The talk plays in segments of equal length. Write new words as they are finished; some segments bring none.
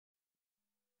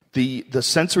The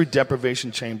sensory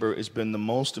deprivation chamber has been the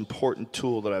most important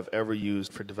tool that I've ever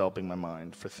used for developing my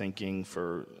mind, for thinking,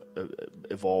 for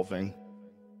evolving.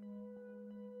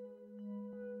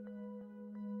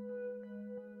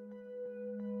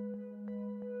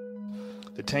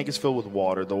 The tank is filled with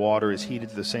water. The water is heated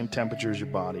to the same temperature as your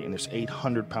body, and there's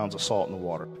 800 pounds of salt in the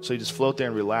water. So you just float there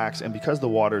and relax, and because the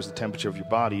water is the temperature of your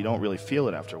body, you don't really feel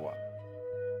it after a while.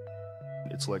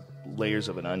 It's like layers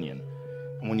of an onion.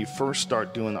 And when you first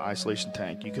start doing the isolation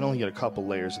tank, you can only get a couple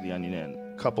layers of the onion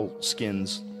in, a couple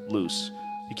skins loose.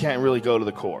 You can't really go to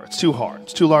the core. It's too hard.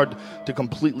 It's too hard to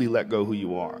completely let go who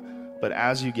you are. But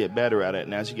as you get better at it,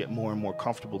 and as you get more and more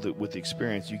comfortable with the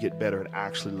experience, you get better at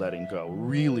actually letting go,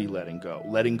 really letting go.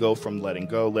 Letting go from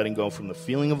the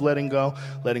feeling of letting go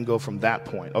from that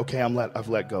point. Okay, I've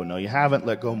let go. No, you haven't.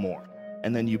 Let go more.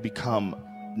 And then you become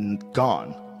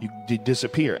gone. You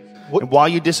disappear. And while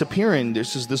you're disappearing,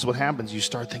 this is what happens. You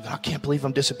start thinking, I can't believe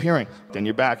I'm disappearing. Then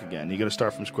you're back again. You got to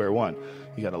start from square one.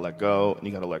 You got to let go, and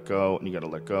you got to let go, and you got to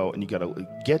let go, and you got to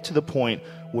get to the point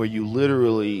where you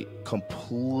literally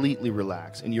completely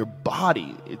relax. And your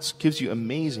body, it gives you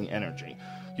amazing energy.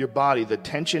 Your body, the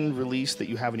tension release that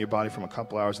you have in your body from a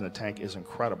couple hours in the tank is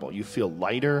incredible. You feel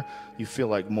lighter. You feel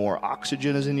like more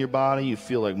oxygen is in your body. You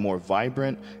feel like more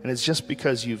vibrant. And it's just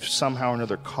because you've somehow or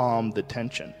another calmed the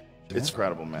tension. It's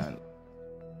incredible, man.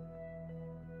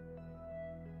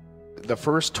 The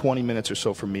first 20 minutes or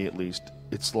so, for me at least,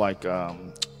 it's like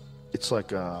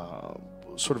sort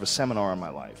of a seminar on my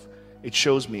life. It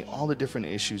shows me all the different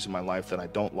issues in my life that I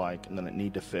don't like and that I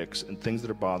need to fix, and things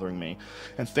that are bothering me,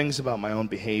 and things about my own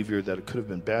behavior that it could have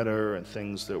been better, and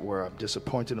things where I'm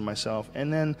disappointed in myself.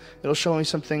 And then it'll show me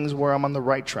some things where I'm on the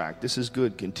right track. This is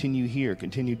good. Continue here.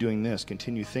 Continue doing this.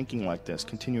 Continue thinking like this.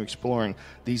 Continue exploring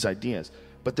these ideas.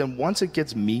 But then once it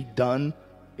gets me done,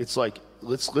 it's like,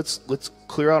 let's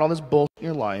clear out all this bullshit in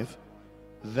your life.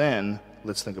 Then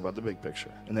let's think about the big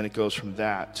picture. And then it goes from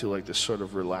that to like this sort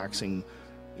of relaxing,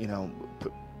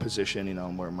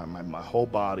 position, where my whole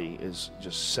body is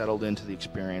just settled into the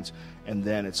experience. And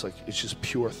then it's just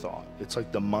pure thought. It's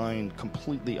like the mind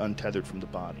completely untethered from the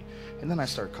body. And then I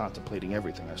start contemplating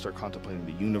everything. I start contemplating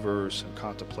the universe and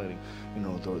contemplating,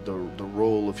 the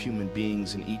role of human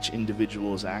beings in each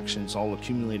individual's actions, all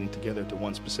accumulating together to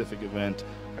one specific event.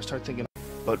 I start thinking,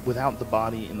 but without the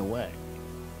body in the way.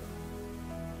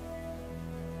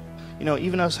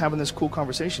 Even us having this cool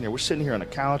conversation here, we're sitting here on a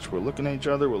couch, we're looking at each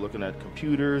other, we're looking at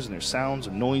computers, and there's sounds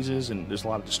and noises, and there's a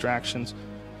lot of distractions.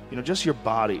 Just your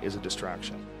body is a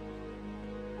distraction.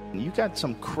 You got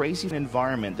some crazy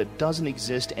environment that doesn't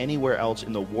exist anywhere else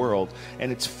in the world,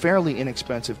 and it's fairly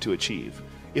inexpensive to achieve.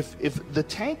 If the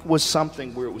tank was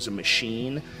something where it was a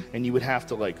machine and you would have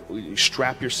to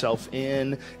strap yourself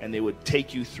in, and they would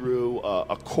take you through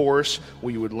a course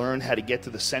where you would learn how to get to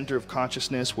the center of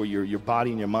consciousness where your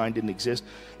body and your mind didn't exist,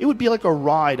 it would be like a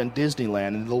ride on Disneyland,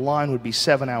 and the line would be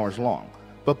 7 hours long.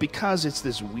 But because it's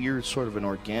this weird sort of an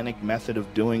organic method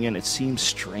of doing it seems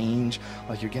strange,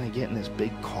 like you're going to get in this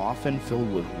big coffin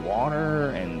filled with water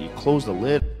and you close the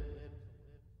lid.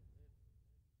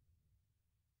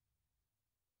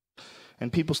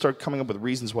 And people start coming up with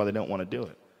reasons why they don't want to do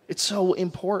it. It's so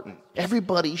important.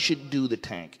 Everybody should do the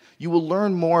tank. You will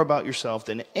learn more about yourself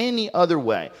than any other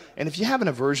way. And if you have an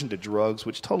aversion to drugs,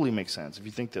 which totally makes sense, if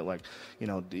you think that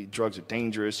the drugs are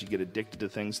dangerous, you get addicted to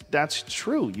things, that's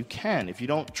true. You can. If you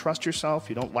don't trust yourself,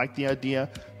 you don't like the idea,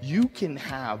 you can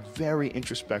have very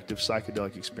introspective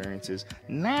psychedelic experiences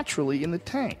naturally in the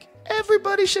tank.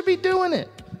 Everybody should be doing it.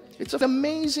 It's an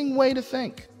amazing way to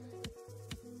think.